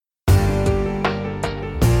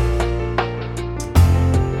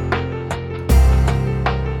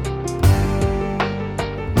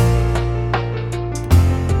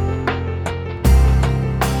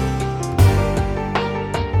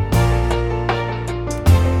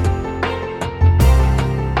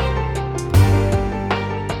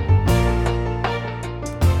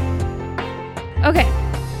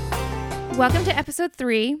Welcome to episode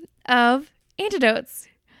 3 of Antidotes.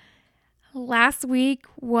 Last week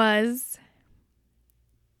was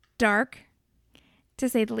dark, to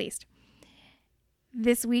say the least.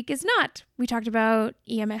 This week is not. We talked about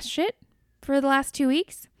EMS shit for the last 2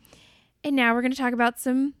 weeks, and now we're going to talk about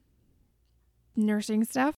some nursing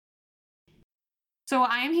stuff. So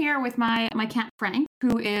I am here with my cat Frank,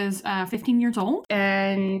 who is 15 years old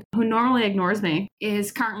and who normally ignores me,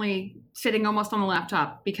 is currently sitting almost on the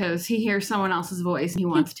laptop because he hears someone else's voice and he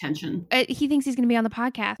wants attention. He thinks he's going to be on the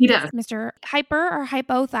podcast. He does. Mr. Hyper or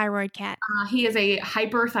Hypothyroid Cat. He is a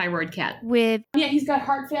hyperthyroid cat. Yeah, he's got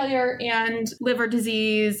heart failure and liver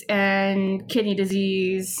disease and kidney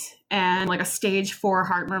disease and like a stage 4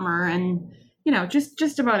 heart murmur and,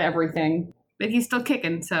 just about everything. But he's still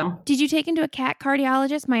kicking, so. Did you take him to a cat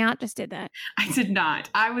cardiologist? My aunt just did that. I did not.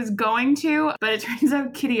 I was going to, but it turns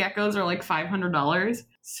out kitty echoes are like $500.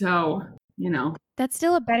 So, That's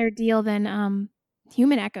still a better deal than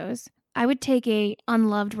human echoes. I would take a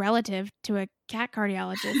unloved relative to a cat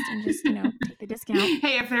cardiologist and just, take the discount.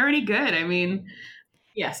 Hey, if they're any good,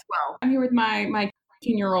 yes. Well, I'm here with my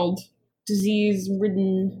 15-year-old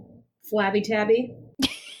disease-ridden flabby tabby.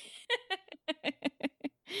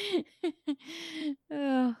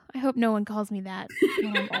 Oh, I hope no one calls me that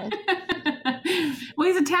when I'm old. Well,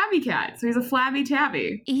 he's a tabby cat, so he's a flabby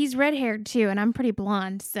tabby. He's red-haired too, and I'm pretty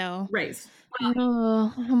blonde, so. Race.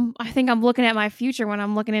 I think I'm looking at my future when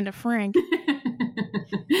I'm looking into Frank.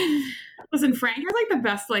 Listen, Frank has like the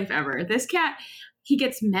best life ever. This cat, he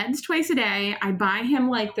gets meds twice a day. I buy him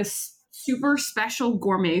like this super special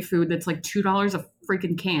gourmet food that's like $2 a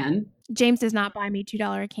freaking can. James does not buy me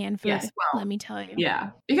 $2 a can food. Yes, well, let me tell you. Yeah.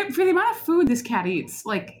 For the amount of food this cat eats,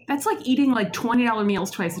 that's like eating like $20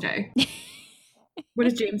 meals twice a day. What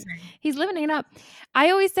does James say? He's living it up. I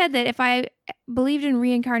always said that if I believed in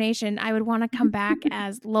reincarnation, I would want to come back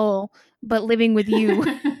as Lowell, but living with you.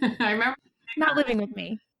 I remember. Not living with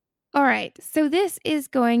me. All right. So this is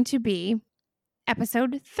going to be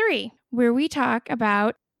episode 3, where we talk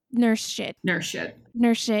about nurse shit. Nurse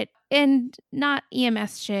shit. And not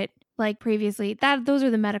EMS shit like previously. Those are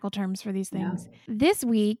the medical terms for these things. Yeah. This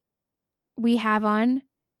week, we have on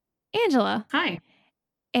Angela. Hi.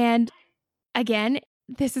 And again,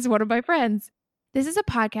 this is one of my friends. This is a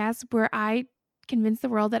podcast where I convince the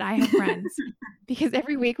world that I have friends. Because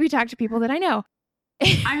every week we talk to people that I know.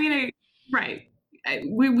 Right.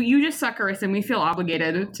 You just sucker us and we feel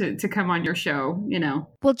obligated to come on your show,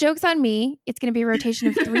 Well, joke's on me. It's going to be a rotation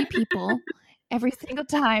of 3 people every single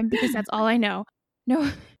time because that's all I know. No.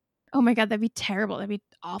 Oh my God, that'd be terrible. That'd be an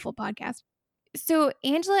awful podcast. So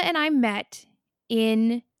Angela and I met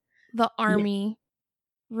in the Army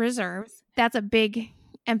Reserves. That's a big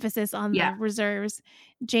emphasis on the reserves.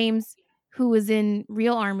 James, who was in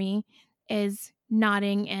real Army, is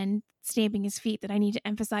nodding and stamping his feet that I need to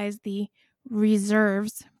emphasize the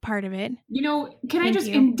reserves part of it.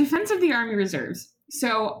 In defense of the Army Reserves,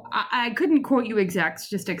 so I couldn't quote you exact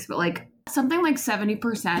statistics, but something like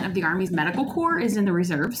 70% of the Army's medical corps is in the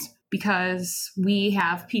reserves because we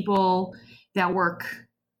have people that work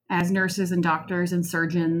as nurses and doctors and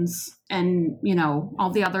surgeons and, all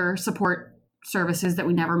the other support services that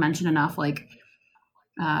we never mention enough, like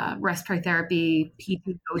respiratory therapy,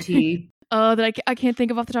 PT, OT. Oh, that I can't think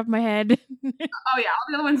of off the top of my head. Oh, yeah. All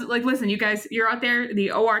the other ones, listen, you guys, you're out there,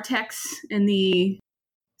 the OR techs and the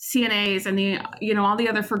CNAs and the, all the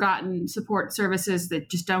other forgotten support services that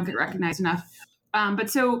just don't get recognized enough. But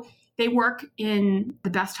so they work in the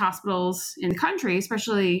best hospitals in the country,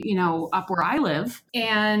 especially, up where I live.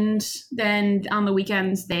 And then on the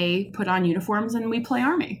weekends, they put on uniforms and we play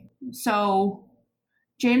Army. So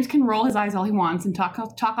James can roll his eyes all he wants and talk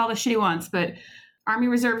all the shit he wants, but Army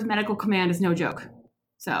Reserves Medical Command is no joke.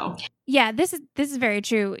 So yeah, this is very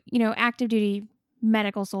true. Active duty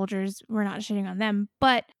medical soldiers, we're not shitting on them,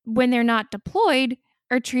 but when they're not deployed,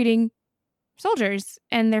 are treating soldiers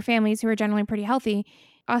and their families who are generally pretty healthy.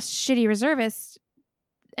 Us shitty reservists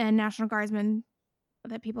and National Guardsmen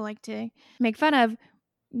that people like to make fun of,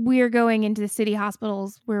 we're going into the city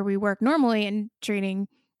hospitals where we work normally and treating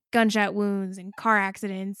gunshot wounds and car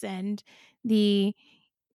accidents and the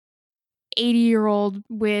 80-year-old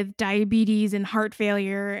with diabetes and heart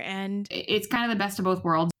failure. And it's kind of the best of both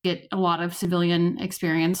worlds. Get a lot of civilian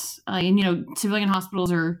experience. Civilian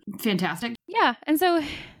hospitals are fantastic. Yeah. And so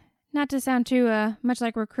not to sound too much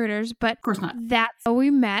like recruiters, but of course not. That's how we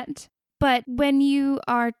met. But when you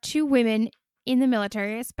are 2 women in the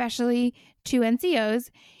military, especially 2 NCOs,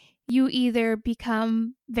 you either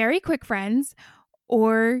become very quick friends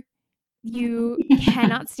or You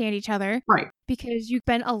cannot stand each other. Right. Because you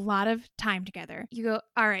spend a lot of time together. You go,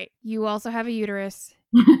 all right, you also have a uterus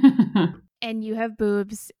and you have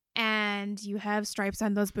boobs and you have stripes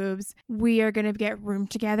on those boobs. We are going to get room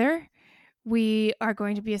together. We are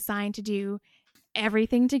going to be assigned to do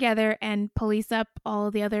everything together and police up all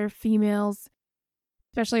of the other females,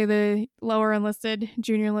 especially the lower enlisted,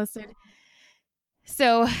 junior enlisted.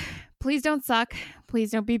 So please don't suck.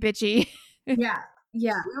 Please don't be bitchy.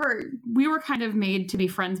 Yeah, we were kind of made to be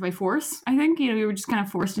friends by force. I think we were just kind of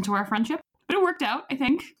forced into our friendship, but it worked out. I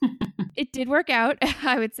think It did work out.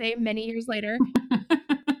 I would say many years later.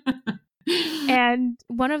 And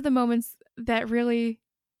one of the moments that really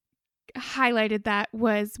highlighted that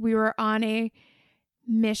was we were on a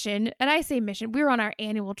mission, and I say mission. We were on our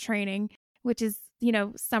annual training, which is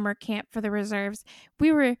summer camp for the reserves.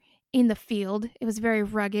 We were in the field. It was very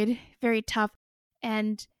rugged, very tough,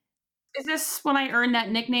 and. Is this when I earned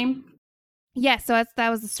that nickname? Yes, so that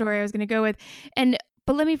was the story I was going to go with.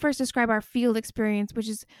 But let me first describe our field experience, which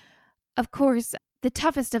is, of course, the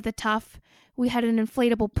toughest of the tough. We had an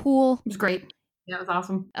inflatable pool. It was great. Yeah, it was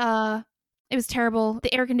awesome. It was terrible.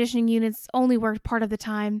 The air conditioning units only worked part of the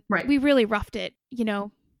time. Right. We really roughed it,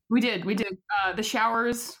 We did. The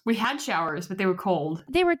showers, we had showers, but they were cold.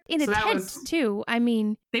 They were in a tent too. I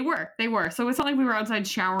mean, they were. So it's not like we were outside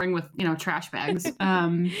showering with, trash bags.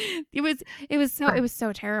 It was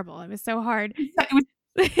so terrible. It was so hard.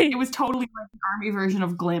 It was totally like the army version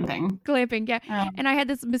of glamping. Glamping, yeah. And I had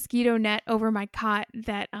this mosquito net over my cot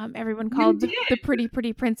that everyone called the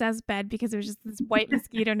pretty princess bed because it was just this white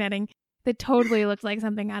mosquito netting that totally looked like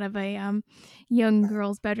something out of a young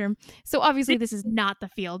girl's bedroom. So obviously this is not the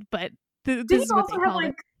field, but this is what they called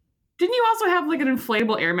it. Didn't you also have like an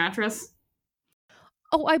inflatable air mattress?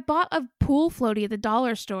 Oh, I bought a pool floaty at the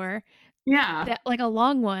dollar store. Yeah. That, like a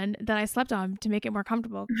long one that I slept on to make it more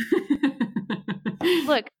comfortable.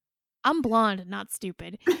 Look, I'm blonde, not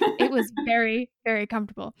stupid. It was very, very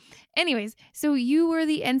comfortable. Anyways, so you were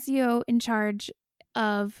the NCO in charge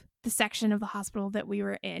of the section of the hospital that we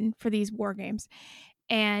were in for these war games.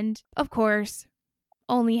 And of course,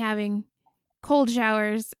 only having cold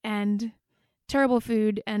showers and terrible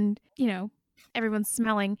food and, everyone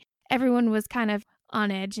smelling. Everyone was kind of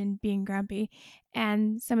on edge and being grumpy.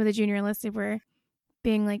 And some of the junior enlisted were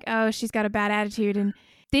being like, oh, she's got a bad attitude. And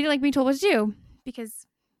they didn't like being told what to do because,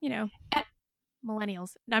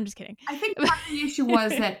 millennials. No, I'm just kidding. I think part of the issue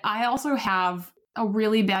was that I also have a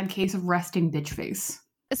really bad case of resting bitch face.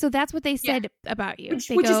 So that's what they said about you. Which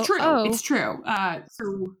is true. Oh. It's true.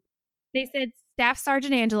 So they said Staff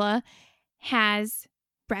Sergeant Angela has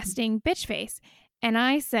resting bitch face. And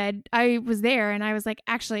I said, I was there and I was like,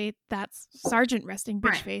 actually, that's Sergeant resting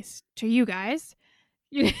bitch face to you guys.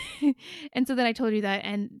 And so then I told you that,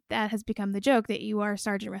 and that has become the joke that you are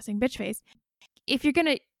Sergeant resting bitch face. If you're going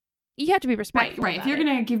to, you have to be respectful. Right. If you're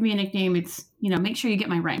going to give me a nickname, it's, make sure you get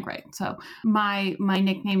my rank right. So my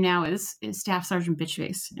nickname now is Staff Sergeant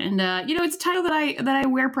Bitchface. And, it's a title that I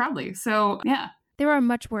wear proudly. So, yeah. There are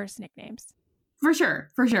much worse nicknames. For sure.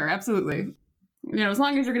 Absolutely. As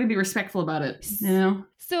long as you're going to be respectful about it,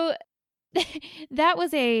 So that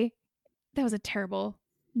was a terrible,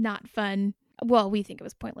 not fun. Well, we think it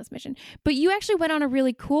was pointless mission. But you actually went on a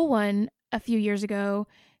really cool one a few years ago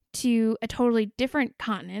to a totally different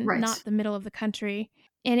continent, not the middle of the country.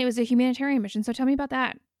 And it was a humanitarian mission. So tell me about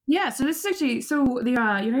that. Yeah, so this is actually, the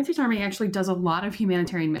United States Army actually does a lot of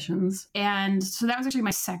humanitarian missions. And so that was actually my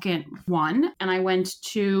second one. And I went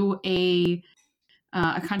to a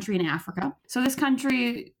country in Africa. So this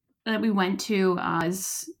country that we went to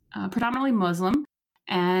is predominantly Muslim,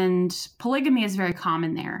 and polygamy is very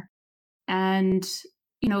common there. And,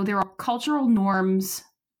 there are cultural norms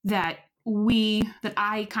that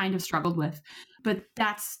I kind of struggled with, but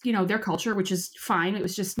that's, their culture, which is fine. It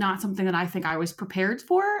was just not something that I think I was prepared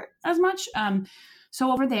for as much.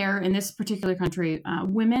 So over there in this particular country,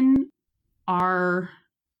 women are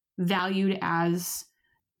valued as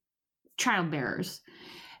child bearers.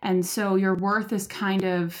 And so your worth is kind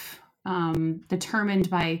of determined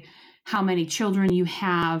by how many children you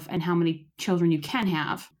have and how many children you can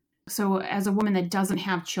have. So as a woman that doesn't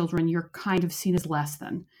have children, you're kind of seen as less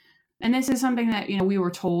than. And this is something that, we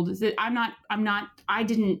were told that I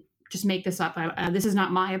didn't just make this up. This is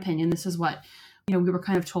not my opinion. This is what, we were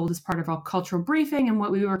kind of told as part of our cultural briefing, and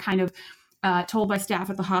what we were kind of told by staff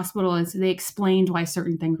at the hospital is they explained why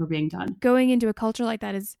certain things were being done. Going into a culture like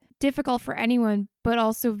that is difficult for anyone, but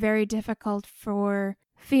also very difficult for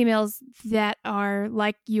females that are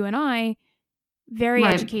like you and I, very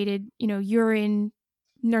educated. You're in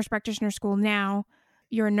nurse practitioner school now.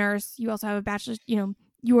 You're a nurse. You also have a bachelor's,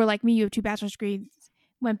 you are like me, you have 2 bachelor's degrees.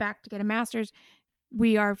 went back to get a master's.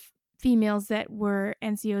 We are females that were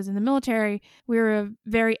NCOs in the military. We were a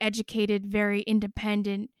very educated, very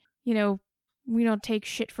independent, we don't take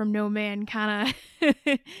shit from no man kind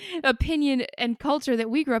of opinion and culture that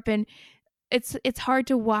we grew up in. It's hard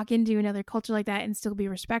to walk into another culture like that and still be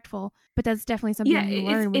respectful, but that's definitely something you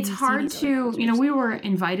learn. It's hard to, we were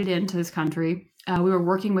invited into this country. We were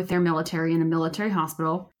working with their military in a military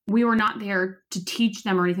hospital. We were not there to teach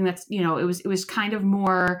them or anything. That's, it was kind of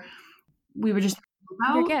more, we were just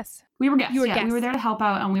your guests. We were guests. Yeah, we were there to help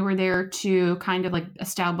out, and we were there to kind of like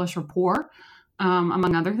establish rapport,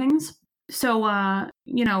 among other things. So,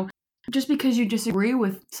 just because you disagree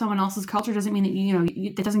with someone else's culture doesn't mean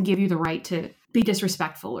that, that doesn't give you the right to be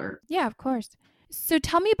disrespectful or. Yeah, of course. So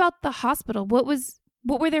tell me about the hospital. What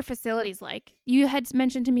were their facilities like? You had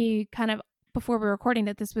mentioned to me kind of before we were recording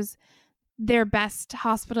that this was their best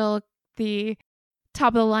hospital, the top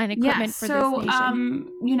of the line equipment for this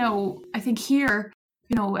nation. I think here,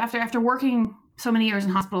 after working so many years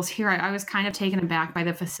in hospitals here, I was kind of taken aback by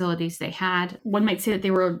the facilities they had. One might say that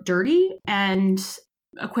they were dirty and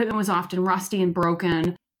equipment was often rusty and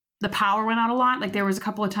broken. The power went out a lot. Like there was a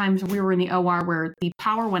couple of times we were in the OR where the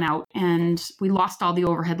power went out and we lost all the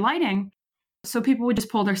overhead lighting. So people would just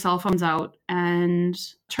pull their cell phones out and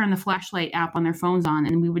turn the flashlight app on their phones on,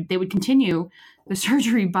 and they would continue the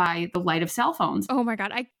surgery by the light of cell phones. Oh my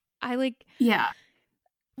God. I like, yeah.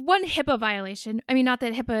 One HIPAA violation. I mean, not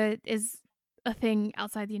that HIPAA is a thing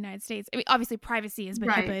outside the United States. I mean, obviously privacy is, but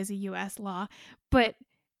right. HIPAA is a U.S. law, but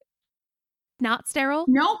not sterile.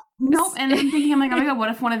 Nope. And I'm thinking, oh my God,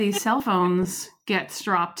 what if one of these cell phones gets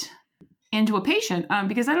dropped into a patient?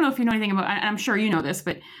 Because I don't know if you know anything about, and I'm sure you know this,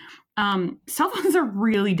 but cell phones are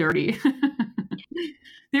really dirty.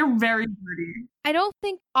 They're very dirty. I don't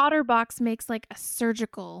think OtterBox makes like a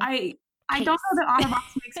surgical I don't know that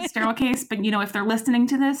OtterBox makes a sterile case, but if they're listening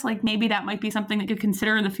to this, like maybe that might be something that you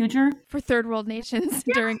consider in the future for third world nations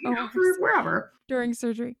during for wherever during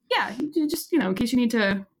surgery. Yeah, just in case you need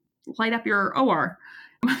to light up your OR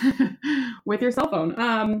with your cell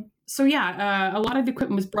phone. So yeah, a lot of the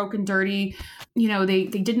equipment was broken, dirty. They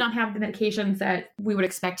did not have the medications that we would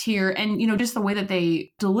expect here. And, just the way that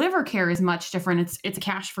they deliver care is much different. It's a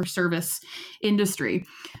cash for service industry.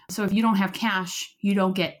 So if you don't have cash, you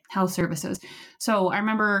don't get health services. So I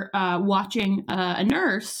remember watching a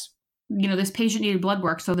nurse, this patient needed blood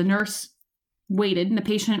work. So the nurse waited and the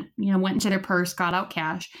patient, went into their purse, got out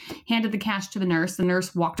cash, handed the cash to the nurse. The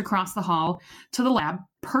nurse walked across the hall to the lab,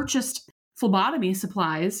 purchased phlebotomy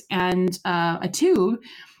supplies and a tube,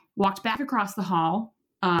 walked back across the hall,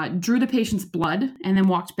 drew the patient's blood, and then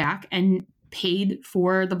walked back and paid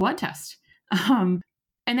for the blood test. And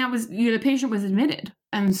that was, the patient was admitted.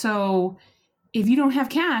 And so if you don't have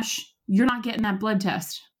cash, you're not getting that blood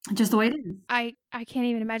test. Just the way it is. I can't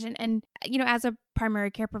even imagine. And, as a primary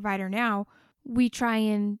care provider now, we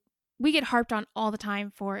get harped on all the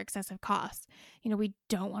time for excessive costs. We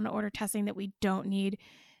don't want to order testing that we don't need.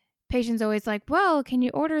 Patients always like, well, can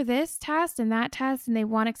you order this test and that test? And they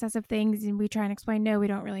want excessive things. And we try and explain, no, we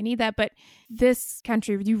don't really need that. But this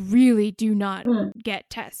country, you really do not get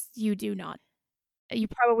tests. You do not. You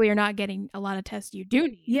probably are not getting a lot of tests you do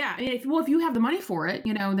need. Yeah. If you have the money for it,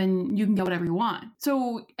 then you can get whatever you want.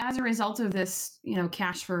 So as a result of this,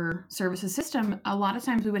 cash for services system, a lot of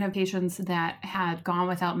times we would have patients that had gone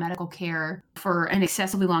without medical care for an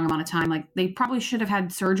excessively long amount of time. Like they probably should have had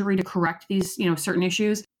surgery to correct these, certain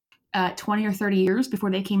issues. 20 or 30 years before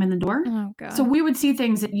they came in the door. Oh, God. So we would see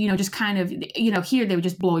things that, just kind of, here they would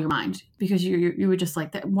just blow your mind because you were just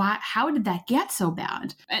like, that. Why? How did that get so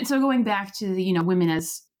bad? And so going back to the, women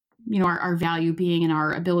as, our value being in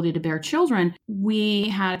our ability to bear children, we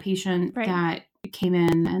had a patient that came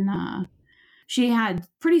in and she had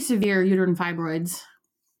pretty severe uterine fibroids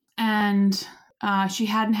and she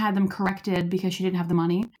hadn't had them corrected because she didn't have the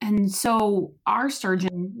money. And so our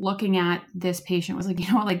surgeon looking at this patient was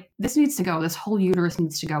like, this needs to go. This whole uterus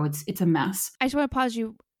needs to go. It's a mess. I just want to pause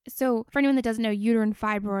you. So for anyone that doesn't know, uterine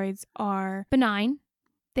fibroids are benign.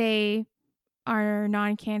 They are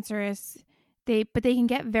non-cancerous. But they can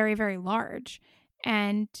get very, very large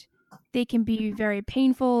and they can be very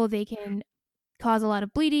painful. They can cause a lot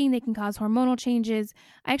of bleeding. They can cause hormonal changes.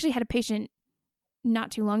 I actually had a patient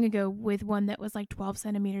not too long ago with one that was like 12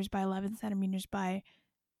 centimeters by 11 centimeters by,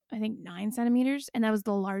 I think, 9 centimeters. And that was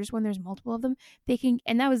the largest one. There's multiple of them.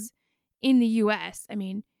 And that was in the US. I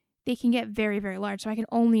mean, they can get very, very large. So I can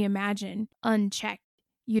only imagine unchecked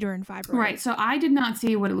uterine fibroids. Right. So I did not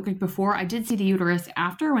see what it looked like before. I did see the uterus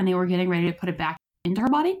after when they were getting ready to put it back into her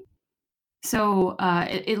body. So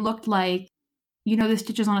it looked like the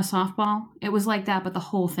stitches on a softball? It was like that, but the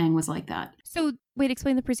whole thing was like that. So wait,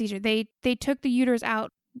 explain the procedure. They took the uterus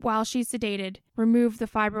out while she's sedated, removed the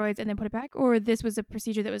fibroids, and then put it back? Or this was a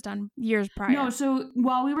procedure that was done years prior? No, so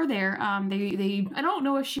while we were there, they I don't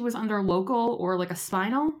know if she was under local or like a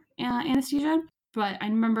spinal anesthesia, but I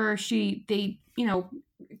remember they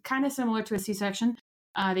kind of similar to a C-section.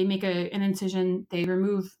 They make an incision, they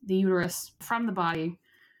remove the uterus from the body,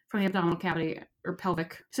 from the abdominal cavity or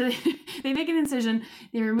pelvic. So they make an incision,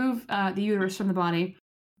 they remove the uterus from the body,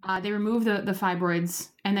 they remove the fibroids,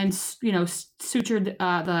 and then sutured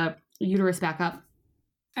the uterus back up.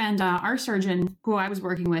 And our surgeon, who I was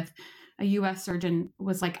working with, a U.S. surgeon,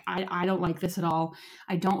 was like, I don't like this at all.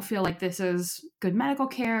 I don't feel like this is good medical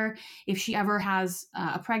care. If she ever has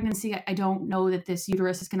a pregnancy, I don't know that this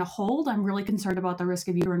uterus is going to hold. I'm really concerned about the risk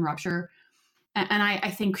of uterine rupture. And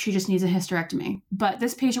I think she just needs a hysterectomy. But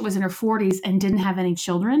this patient was in her 40s and didn't have any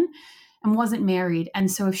children and wasn't married.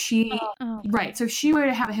 And so if she, so if she were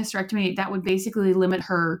to have a hysterectomy, that would basically limit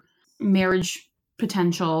her marriage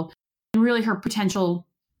potential and really her potential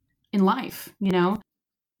in life,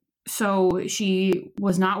 So she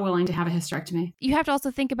was not willing to have a hysterectomy. You have to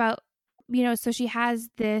also think about, so she has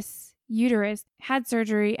this uterus, had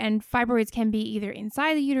surgery, and fibroids can be either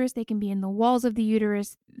inside the uterus, they can be in the walls of the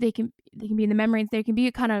uterus, they can be in the membranes, they can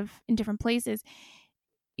be kind of in different places.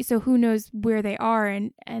 So who knows where they are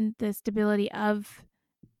and the stability of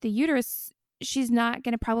the uterus. She's not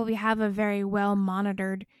going to probably have a very well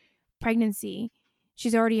monitored pregnancy.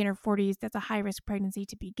 She's already in her 40s. That's a high risk pregnancy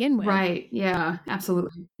to begin with. Right. Yeah,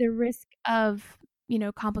 absolutely. The risk of,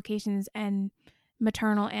 complications and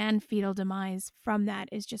maternal and fetal demise from that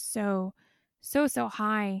is just so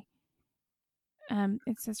high.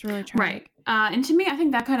 It's just really tragic. Right. And to me, I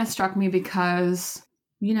think that kind of struck me because,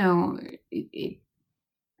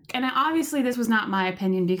 and obviously this was not my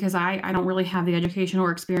opinion because I don't really have the education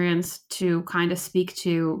or experience to kind of speak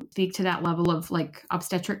to that level of like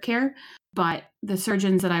obstetric care. But the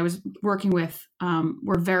surgeons that I was working with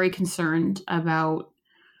were very concerned about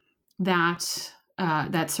that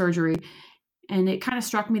surgery. And it kind of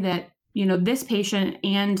struck me that, this patient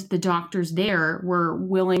and the doctors there were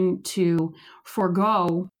willing to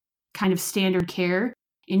forego kind of standard care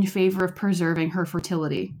in favor of preserving her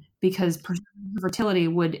fertility, because preserving her fertility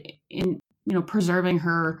would, preserving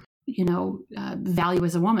her, value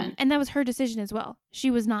as a woman. And that was her decision as well. She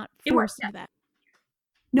was not forced to that.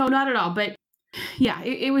 No, not at all. But yeah,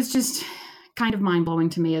 it was just kind of mind blowing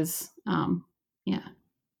to me as,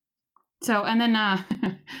 So, and then,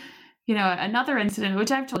 another incident,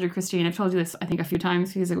 which I've told you, Christine, I've told you this, I think, a few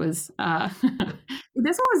times because it was,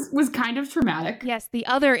 this was kind of traumatic. Yes, the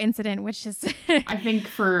other incident, which is, I think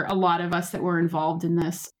for a lot of us that were involved in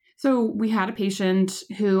this. So we had a patient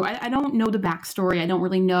who, I don't know the backstory. I don't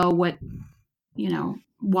really know what,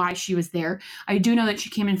 why she was there. I do know that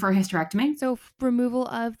she came in for a hysterectomy. So removal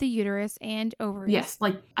of the uterus and ovaries. Yes.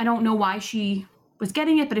 I don't know why she was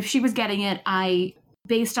getting it, but if she was getting it,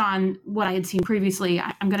 based on what I had seen previously,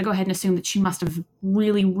 I'm going to go ahead and assume that she must have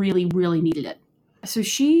really, really, really needed it. So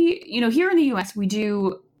she, here in the U.S., we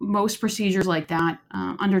do most procedures like that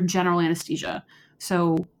under general anesthesia.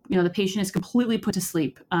 So, the patient is completely put to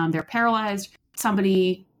sleep. They're paralyzed.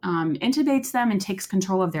 Somebody intubates them and takes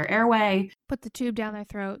control of their airway. Put the tube down their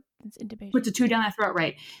throat. It's intubation. Puts the tube down their throat,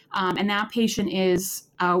 right. And that patient is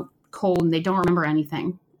out cold and they don't remember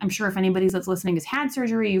anything. I'm sure if anybody that's listening has had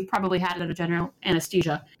surgery, you've probably had it under general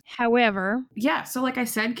anesthesia. However. Yeah. So like I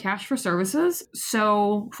said, cash for services.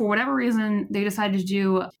 So for whatever reason, they decided to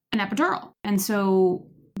do an epidural. And so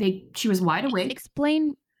she was wide awake.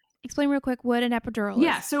 Explain real quick what an epidural is.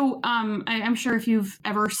 Yeah. So I'm sure if you've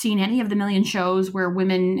ever seen any of the million shows where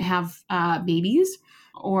women have babies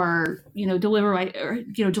or,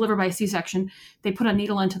 deliver by C-section, they put a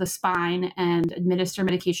needle into the spine and administer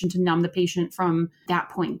medication to numb the patient from that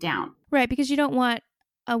point down. Right. Because you don't want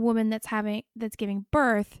a woman that's giving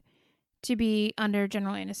birth to be under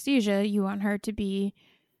general anesthesia. You want her to be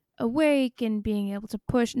awake and being able to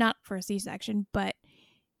push, not for a C-section, but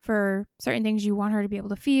for certain things you want her to be able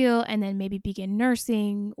to feel and then maybe begin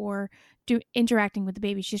nursing or interacting with the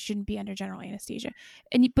baby. She shouldn't be under general anesthesia.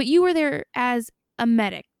 But you were there as a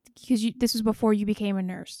medic because this was before you became a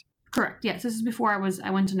nurse. Correct. Yes. This is before I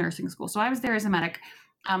went to nursing school. So I was there as a medic.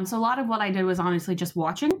 So a lot of what I did was honestly just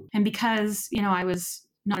watching. And because, I was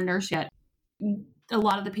not a nurse yet, a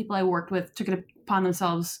lot of the people I worked with took it upon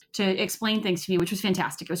themselves to explain things to me, which was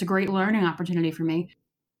fantastic. It was a great learning opportunity for me.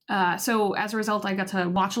 So as a result, I got to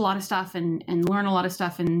watch a lot of stuff and learn a lot of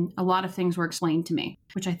stuff, and a lot of things were explained to me,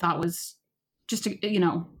 which I thought was just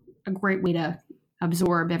a great way to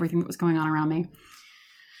absorb everything that was going on around me.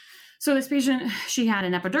 So this patient, she had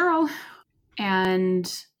an epidural,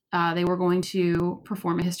 and they were going to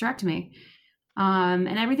perform a hysterectomy.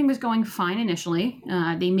 And everything was going fine initially.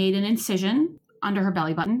 They made an incision under her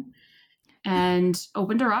belly button and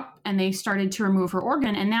opened her up, and they started to remove her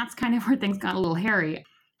organ. And that's kind of where things got a little hairy.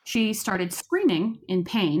 She started screaming in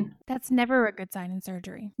pain. That's never a good sign in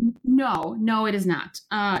surgery. No, it is not.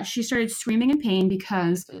 She started screaming in pain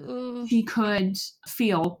because she could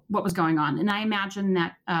feel what was going on. And I imagine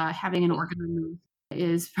that having an organ removed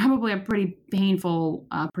is probably a pretty painful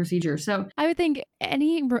procedure. So I would think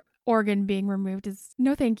any organ being removed is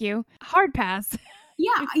no thank you. Hard pass.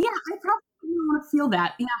 Yeah, I probably don't want to feel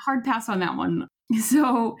that. Yeah, hard pass on that one.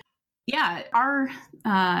 So yeah, our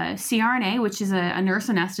CRNA, which is a nurse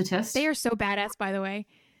anesthetist. They are so badass, by the way.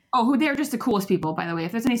 Oh, they're just the coolest people, by the way.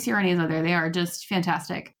 If there's any CRNAs out there, they are just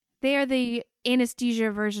fantastic. They are the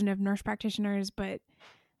anesthesia version of nurse practitioners, but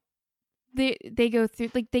they go through,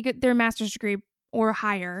 like, they get their master's degree or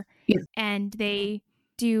higher, and they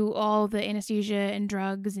do all the anesthesia and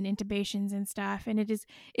drugs and intubations and stuff. And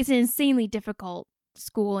it's an insanely difficult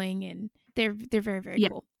schooling, and they're very, very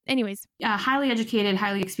cool. Anyways. Highly educated,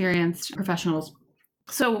 highly experienced professionals.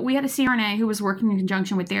 So we had a CRNA who was working in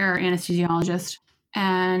conjunction with their anesthesiologist,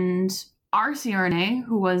 and our CRNA,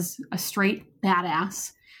 who was a straight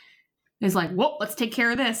badass, is like, whoa, let's take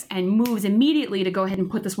care of this, and moves immediately to go ahead and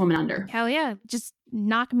put this woman under. Hell yeah. Just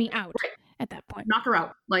knock me out at that point. Knock her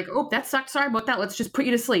out. Like, oh, that sucked. Sorry about that. Let's just put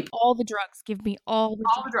you to sleep. All the drugs. Give me all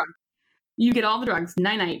the drugs. You get all the drugs.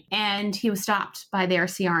 Night-night. And he was stopped by their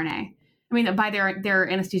CRNA. I mean, by their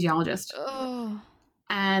anesthesiologist. Oh.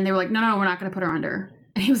 And they were like, no, we're not going to put her under.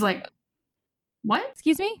 And he was like, what?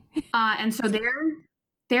 Excuse me? And so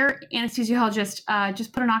their anesthesiologist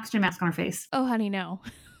just put an oxygen mask on her face. Oh, honey, no.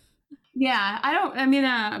 Yeah,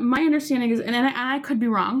 my understanding is, and I could be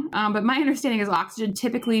wrong, but my understanding is oxygen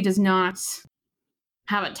typically does not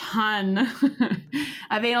have a ton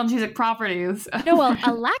of analgesic properties. No, well,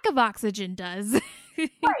 a lack of oxygen does.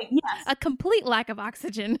 Right, yes. A complete lack of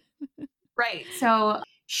oxygen. Right. So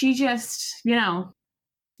she just,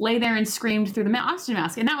 lay there and screamed through the oxygen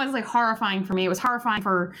mask. And that was like horrifying for me. It was horrifying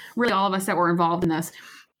for really all of us that were involved in this.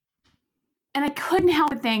 And I couldn't help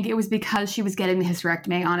but think it was because she was getting the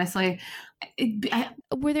hysterectomy, honestly.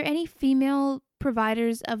 Were there any female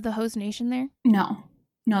providers of the host nation there? No,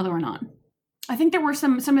 there were not. I think there were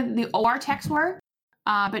some of the OR techs were,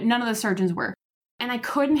 but none of the surgeons were. And I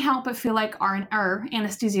couldn't help but feel like our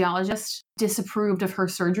anesthesiologist disapproved of her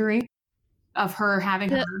surgery, of her having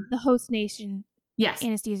the host nation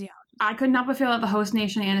anesthesiologist. I couldn't help but feel that the host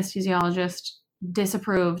nation anesthesiologist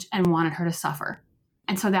disapproved and wanted her to suffer.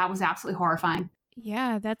 And so that was absolutely horrifying.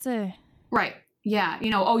 Yeah, that's a... Right. Yeah.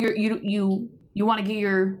 You want to get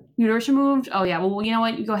your uterus removed? Oh, yeah. Well, you know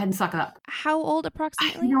what? You go ahead and suck it up. How old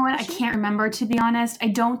approximately? You know what? I can't remember, to be honest. I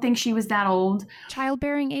don't think she was that old.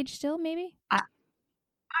 Childbearing age still, maybe?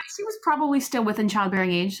 She was probably still within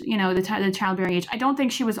childbearing age, the childbearing age. I don't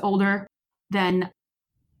think she was older than...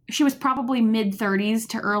 She was probably mid-30s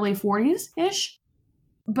to early 40s-ish.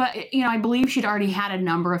 But, I believe she'd already had a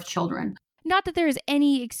number of children. Not that there is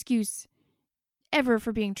any excuse ever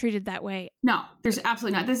for being treated that way. No, there's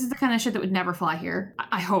absolutely not. This is the kind of shit that would never fly here.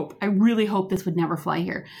 I really hope this would never fly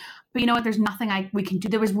here. But you know what? There's nothing we can do.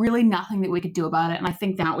 There was really nothing that we could do about it. And I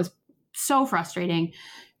think that was so frustrating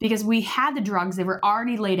because we had the drugs. They were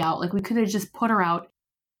already laid out. Like, we could have just put her out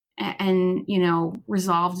and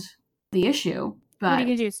resolved the issue. But what are you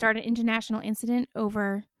going to do? Start an international incident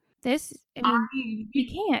over this? I mean,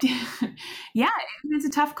 you can't. Yeah, it's a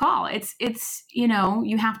tough call. It's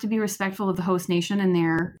you have to be respectful of the host nation and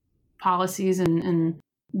their policies and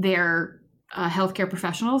their healthcare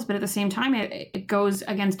professionals. But at the same time, it goes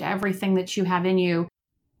against everything that you have in you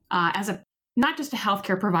as not just a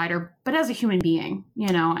healthcare provider, but as a human being,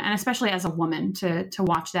 and especially as a woman to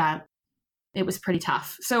watch that. It was pretty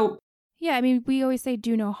tough. So yeah, I mean, we always say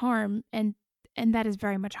do no harm, and that is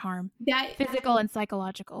very much harm. That physical and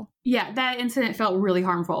psychological. Yeah, that incident felt really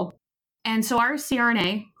harmful. And so our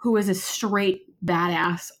CRNA, who is a straight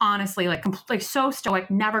badass, honestly, like so stoic,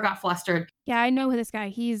 never got flustered. Yeah, I know this guy.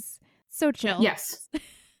 He's so chill. Yes.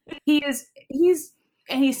 He is. He's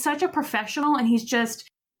such a professional, and he's just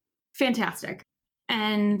fantastic.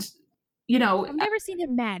 And, I've never seen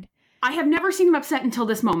him mad. I have never seen him upset until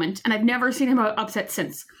this moment, and I've never seen him upset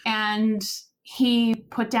since. And he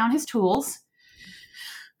put down his tools.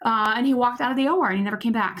 And he walked out of the OR and he never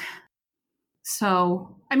came back.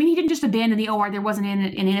 So, I mean, he didn't just abandon the OR. There wasn't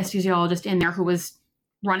an anesthesiologist in there who was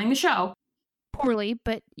running the show. Poorly,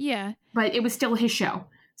 but yeah. But it was still his show.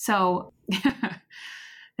 So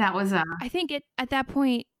that was... I think at that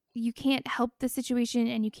point, you can't help the situation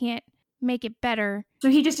and you can't make it better. So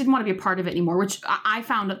he just didn't want to be a part of it anymore, which I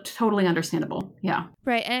found totally understandable. Yeah.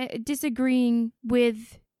 Right. And disagreeing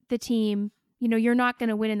with the team, you're not going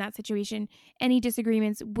to win in that situation. Any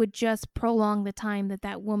disagreements would just prolong the time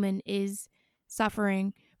that woman is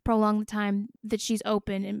suffering, prolong the time that she's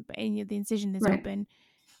open and the incision is open.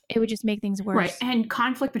 It would just make things worse. Right. And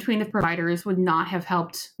conflict between the providers would not have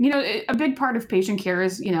helped. A big part of patient care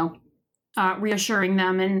is, reassuring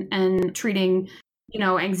them and treating,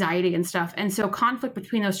 anxiety and stuff. And so conflict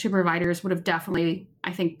between those two providers would have definitely,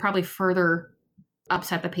 I think, probably further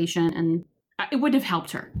upset the patient, and it wouldn't have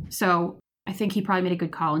helped her. So I think he probably made a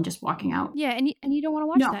good call in just walking out. Yeah. And you don't want to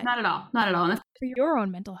watch that. No, not at all. Not at all. For your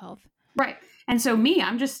own mental health. Right. And so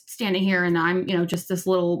I'm just standing here and I'm, just this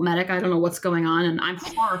little medic. I don't know what's going on and I'm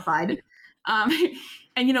horrified.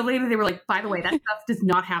 And, later they were like, by the way, that stuff does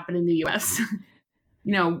not happen in the US.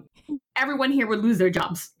 Everyone here would lose their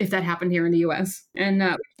jobs if that happened here in the US. And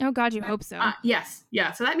oh God, you hope so. Yes.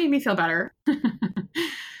 Yeah. So that made me feel better.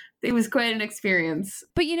 It was quite an experience.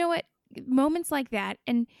 But you know what? Moments like that,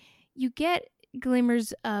 and you get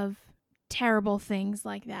glimmers of terrible things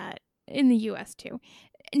like that in the US too.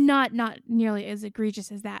 Not nearly as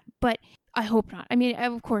egregious as that, but I hope not. I mean,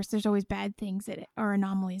 of course, there's always bad things that are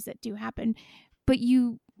anomalies that do happen. But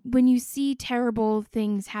when you see terrible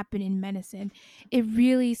things happen in medicine, it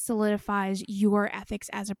really solidifies your ethics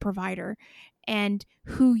as a provider and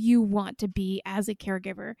who you want to be as a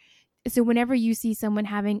caregiver. So whenever you see someone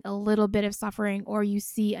having a little bit of suffering, or you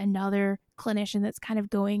see another clinician that's kind of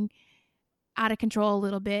going out of control a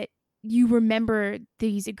little bit, you remember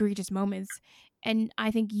these egregious moments. And I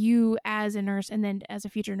think you as a nurse, and then as a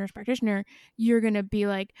future nurse practitioner, you're going to be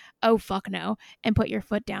like, oh, fuck no, and put your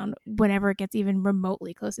foot down whenever it gets even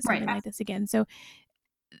remotely close to something like this again. So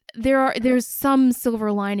there's some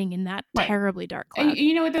silver lining in that terribly dark cloud. And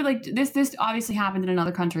you know what? They're like, this obviously happened in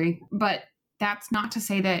another country, but that's not to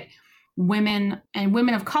say that women and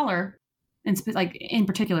women of color, in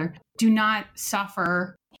particular, do not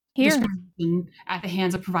suffer discrimination at the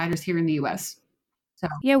hands of providers here in the U.S. So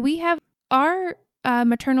yeah, we have our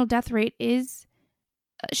maternal death rate is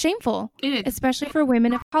shameful, especially for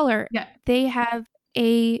women of color. Yeah. They have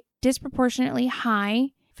a disproportionately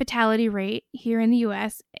high fatality rate here in the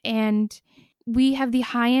U.S., and we have the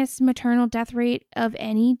highest maternal death rate of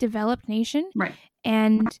any developed nation. Right.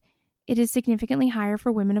 And it is significantly higher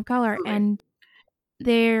for women of color. Right. And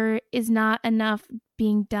there is not enough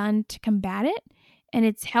being done to combat it. And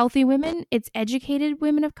it's healthy women, it's educated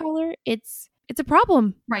women of color. It's a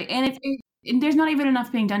problem. Right. And there's not even enough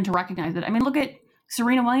being done to recognize it. I mean, look at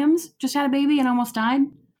Serena Williams, just had a baby and almost died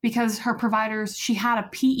because her providers, she had a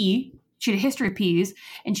PE, she had a history of PEs,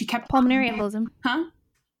 and she kept... Pulmonary embolism. Huh?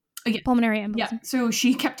 Yeah. Pulmonary embolism. Yeah. So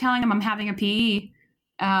she kept telling them, I'm having a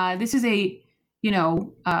PE. This is a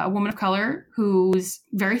woman of color who's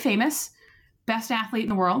very famous, best athlete in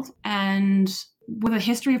the world, and with a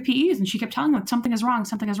history of PEs. And she kept telling them, something is wrong.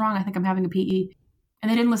 I think I'm having a PE. And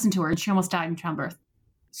they didn't listen to her, and she almost died in childbirth.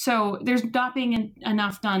 So there's not being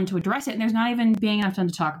enough done to address it, and there's not even being enough done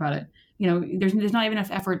to talk about it. There's not even enough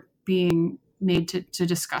effort being made to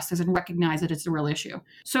discuss this and recognize that it's a real issue.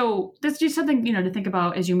 So that's just something, to think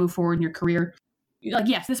about as you move forward in your career. Like,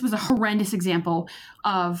 yes, this was a horrendous example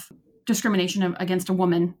of discrimination against a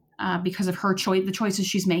woman because of her choice, the choices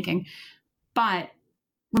she's making. But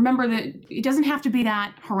remember that it doesn't have to be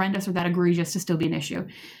that horrendous or that egregious to still be an issue.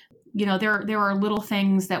 There are little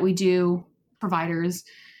things that we do, providers,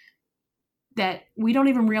 that we don't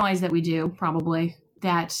even realize that we do, probably,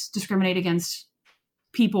 that discriminate against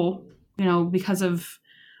people, because of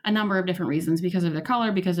a number of different reasons, because of their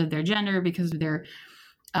color, because of their gender, because of their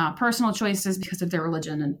personal choices, because of their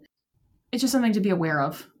religion. And it's just something to be aware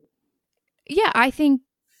of. Yeah, I think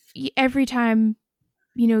every time,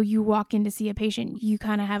 you walk in to see a patient, you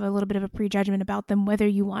kind of have a little bit of a prejudgment about them, whether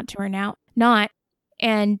you want to or not.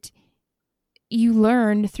 And you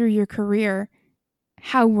learn through your career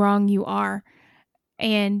how wrong you are.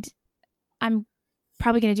 And I'm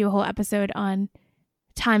probably going to do a whole episode on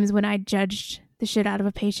times when I judged the shit out of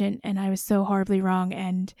a patient and I was so horribly wrong.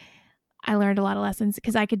 And I learned a lot of lessons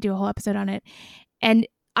because I could do a whole episode on it. And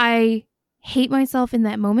I hate myself in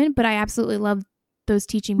that moment, but I absolutely love those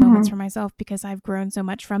teaching moments for myself because I've grown so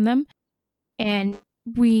much from them. And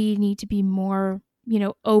we need to be more,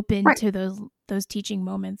 open to those teaching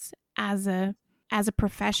moments as a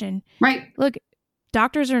profession. Right. Look,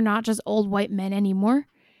 doctors are not just old white men anymore.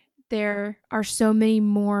 There are so many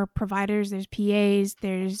more providers. There's PAs,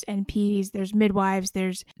 there's NPs, there's midwives,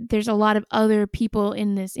 there's a lot of other people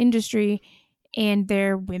in this industry, And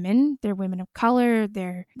they're women of color,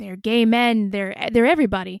 they're gay men, they're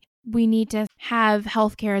everybody. We need to have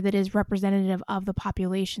healthcare that is representative of the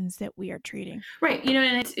populations that we are treating. Right.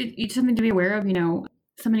 And it's something to be aware of,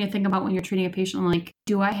 something to think about when you're treating a patient. Like,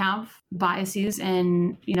 do I have biases,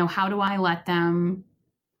 and, how do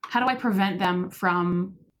I prevent them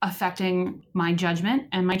from affecting my judgment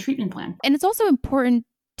and my treatment plan? And it's also important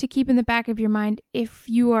to keep in the back of your mind, if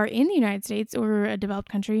you are in the United States or a developed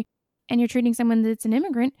country and you're treating someone that's an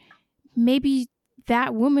immigrant, maybe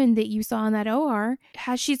that woman that you saw in that OR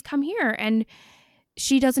she's come here and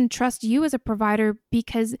she doesn't trust you as a provider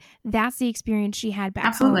because that's the experience she had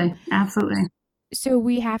back home. Absolutely. So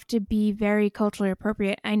we have to be very culturally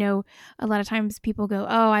appropriate. I know a lot of times people go,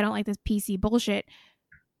 oh, I don't like this PC bullshit.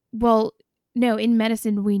 Well, no, in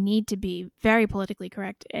medicine, we need to be very politically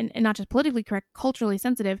correct, and not just politically correct, culturally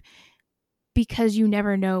sensitive, because you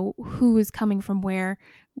never know who is coming from where,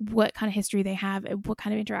 what kind of history they have, and what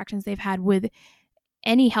kind of interactions they've had with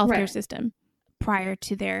any healthcare system prior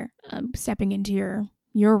to their stepping into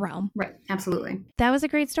your realm. Right. Absolutely. That was a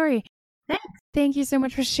great story. Thanks. Thank you so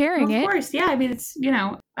much for sharing it. Of course. Yeah. I mean, it's,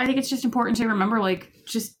 I think it's just important to remember, like,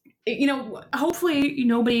 just, hopefully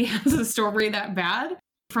nobody has a story that bad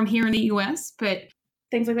from here in the US, but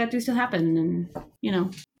things like that do still happen.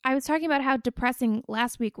 And, I was talking about how depressing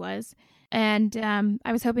last week was, and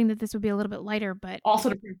I was hoping that this would be a little bit lighter, but also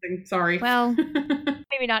depressing. Sorry. Well,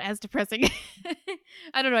 maybe not as depressing.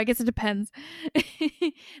 I don't know. I guess it depends.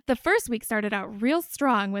 The first week started out real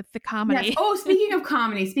strong with the comedy. Yes. Oh, speaking of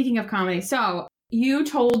comedy. So you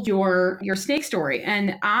told your snake story,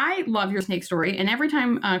 and I love your snake story. And every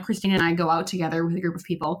time Christine and I go out together with a group of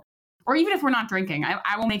people, or even if we're not drinking,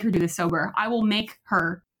 I will make her do this sober. I will make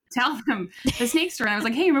her tell them the snake story. And I was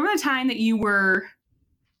like, hey, remember the time that you were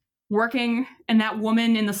working and that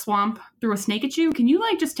woman in the swamp threw a snake at you? Can you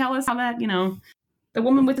just tell us how that, the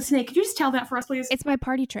woman with the snake, could you just tell that for us, please? It's my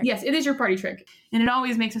party trick. Yes, it is your party trick. And it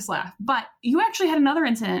always makes us laugh. But you actually had another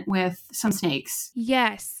incident with some snakes.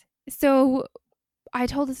 Yes. So I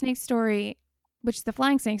told the snake story, which is the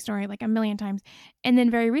flying snake story, like a million times. And then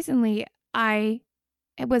very recently, I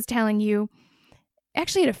was telling you,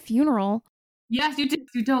 actually at a funeral. Yes, you did.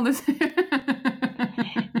 You told us.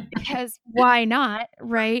 Because why not,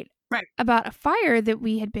 right? Right. About a fire that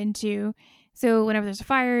we had been to. So whenever there's a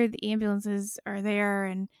fire, the ambulances are there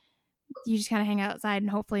and you just kind of hang outside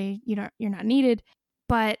and hopefully you're not needed.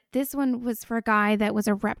 But this one was for a guy that was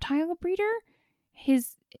a reptile breeder.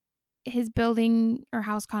 His building or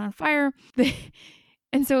house caught on fire.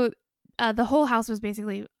 And so the whole house was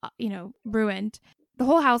basically, ruined. The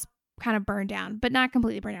whole house kind of burned down, but not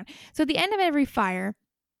completely burned down. So at the end of every fire,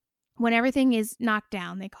 when everything is knocked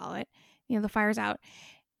down, they call it, the fire's out,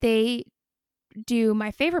 they do my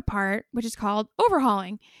favorite part, which is called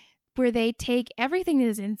overhauling, where they take everything that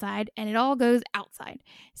is inside and it all goes outside.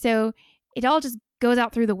 So it all just goes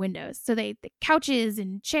out through the windows. So the couches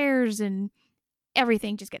and chairs and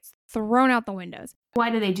everything just gets thrown out the windows. Why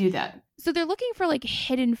do they do that? So they're looking for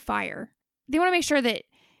hidden fire. They want to make sure that,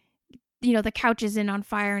 the couch isn't on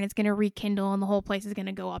fire and it's going to rekindle and the whole place is going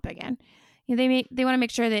to go up again. They want to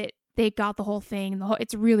make sure that they got the whole thing.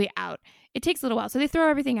 It's really out. It takes a little while. So they throw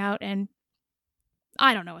everything out and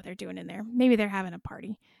I don't know what they're doing in there. Maybe they're having a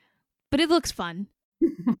party, but it looks fun.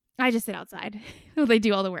 I just sit outside while they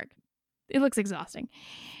do all the work. It looks exhausting.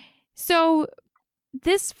 So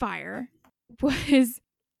this fire was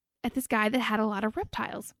at this guy that had a lot of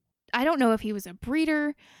reptiles. I don't know if he was a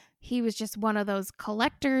breeder. He was just one of those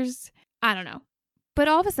collectors. I don't know. But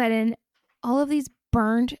all of a sudden, all of these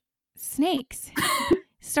burned snakes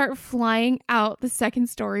start flying out the second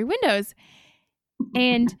story windows.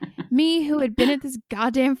 And me, who had been at this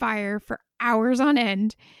goddamn fire for hours on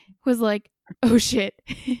end, was like, oh shit.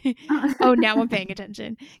 Oh, now I'm paying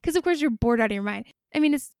attention. Because of course you're bored out of your mind. I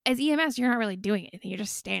mean, as EMS, you're not really doing anything. You're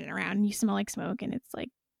just standing around and you smell like smoke. And it's like,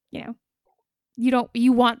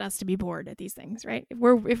 you want us to be bored at these things, right?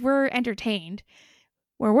 If we're entertained,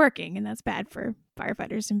 we're working, and that's bad for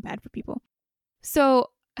firefighters and bad for people.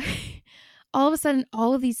 So all of a sudden,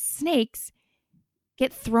 all of these snakes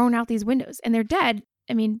get thrown out these windows and they're dead.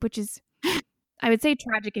 I mean, which is, I would say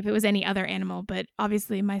tragic if it was any other animal, but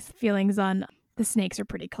obviously my feelings on the snakes are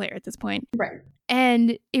pretty clear at this point. Right.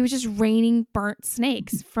 And it was just raining burnt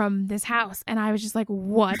snakes from this house. And I was just like,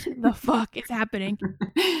 what the fuck is happening?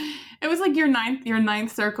 It was like your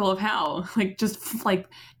ninth circle of hell. Just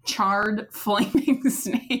charred, flaming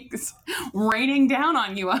snakes raining down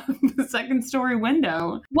on you out of the second story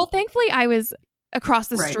window. Well, thankfully I was across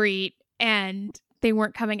the street and they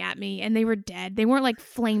weren't coming at me and they were dead. They weren't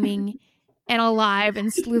flaming and alive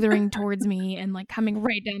and slithering towards me and like coming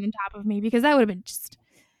right down on top of me, because that would have been just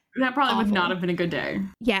That probably would awful. not have been a good day.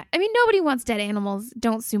 Yeah. I mean, nobody wants dead animals.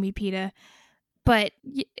 Don't sue me, PETA. But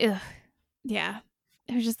yeah.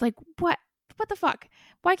 It was just like, what the fuck?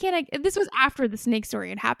 Why can't I? This was after the snake story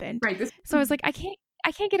had happened. Right. So I was like, I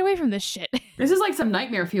can't get away from this shit. This is like some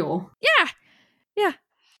nightmare fuel. Yeah.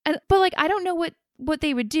 But like, I don't know what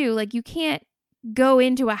they would do. Like, you can't go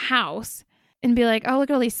into a house and be like, oh, look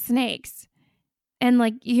at all these snakes. And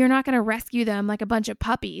like, you're not going to rescue them like a bunch of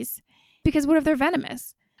puppies, because what if they're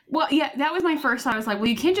venomous? Well, yeah, that was my first thought. I was like, well,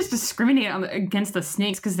 you can't just discriminate against the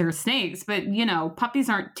snakes because they're snakes. But, puppies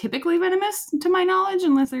aren't typically venomous to my knowledge,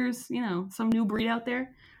 unless there's, some new breed out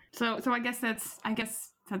there. So I guess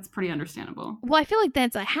that's pretty understandable. Well, I feel like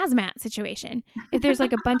that's a hazmat situation. If there's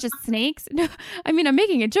like a bunch of snakes, no, I mean, I'm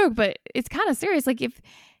making a joke, but it's kind of serious. Like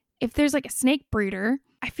if there's like a snake breeder,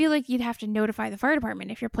 I feel like you'd have to notify the fire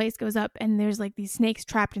department if your place goes up and there's like these snakes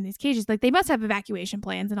trapped in these cages. Like, they must have evacuation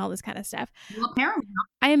plans and all this kind of stuff. Well, apparently not.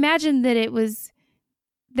 I imagine that it was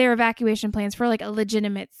their evacuation plans for like a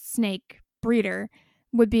legitimate snake breeder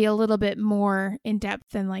would be a little bit more in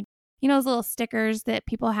depth than like, those little stickers that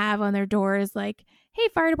people have on their doors, like, hey,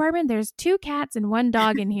 fire department, there's 2 cats and 1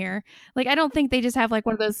 dog in here. Like, I don't think they just have like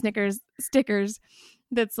one of those stickers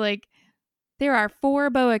that's like, there are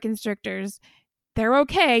 4 boa constrictors. They're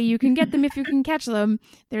okay. You can get them if you can catch them.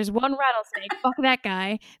 There's 1 rattlesnake. Fuck that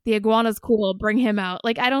guy. The iguana's cool. Bring him out.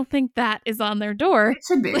 Like, I don't think that is on their door. It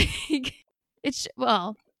should be. Like,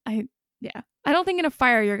 I don't think in a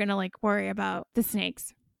fire you're going to like worry about the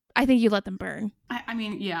snakes. I think you let them burn. I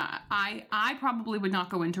mean, yeah, I probably would not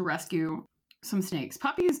go in to rescue some snakes.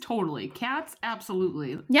 Puppies, totally. Cats,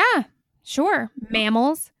 absolutely. Yeah, sure.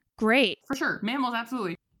 Mammals, great. For sure. Mammals,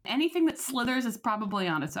 absolutely. Anything that slithers is probably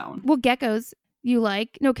on its own. Well, geckos, you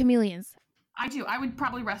like? No, chameleons. I do. I would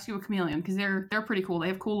probably rescue a chameleon because they're pretty cool. They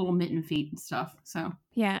have cool little mitten feet and stuff. So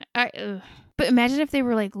yeah, but imagine if they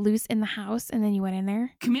were like loose in the house and then you went in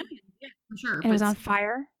there. Chameleon, yeah, for sure. And it was on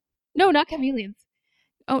fire. No, not chameleons.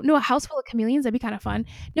 Oh no, a house full of chameleons. That'd be kind of fun.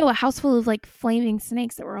 No, a house full of like flaming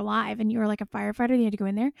snakes that were alive, and you were like a firefighter. And you had to go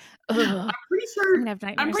in there. Ugh. I'm pretty sure.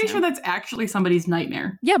 I'm pretty sure that's actually somebody's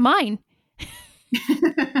nightmare. Yeah, mine.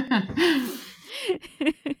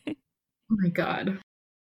 Oh my God.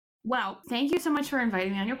 Wow. Thank you so much for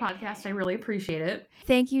inviting me on your podcast. I really appreciate it.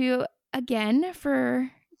 Thank you again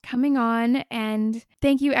for coming on, and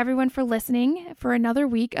thank you everyone for listening for another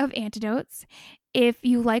week of Antidotes. If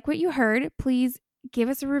you like what you heard, please give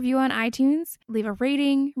us a review on iTunes, leave a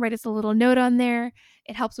rating, write us a little note on there.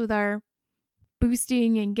 It helps with our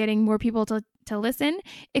boosting and getting more people to listen.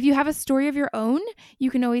 If you have a story of your own,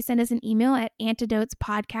 you can always send us an email at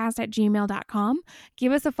antidotespodcast@gmail.com.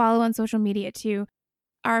 Give us a follow on social media too.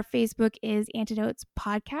 Our Facebook is Antidotes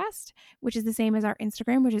Podcast, which is the same as our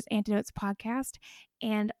Instagram, which is Antidotes Podcast.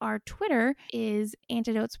 And our Twitter is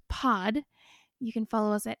Antidotes Pod. You can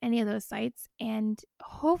follow us at any of those sites. And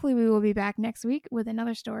hopefully we will be back next week with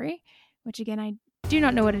another story, which again, I do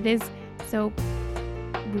not know what it is. So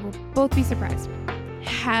we will both be surprised.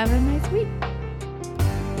 Have a nice week.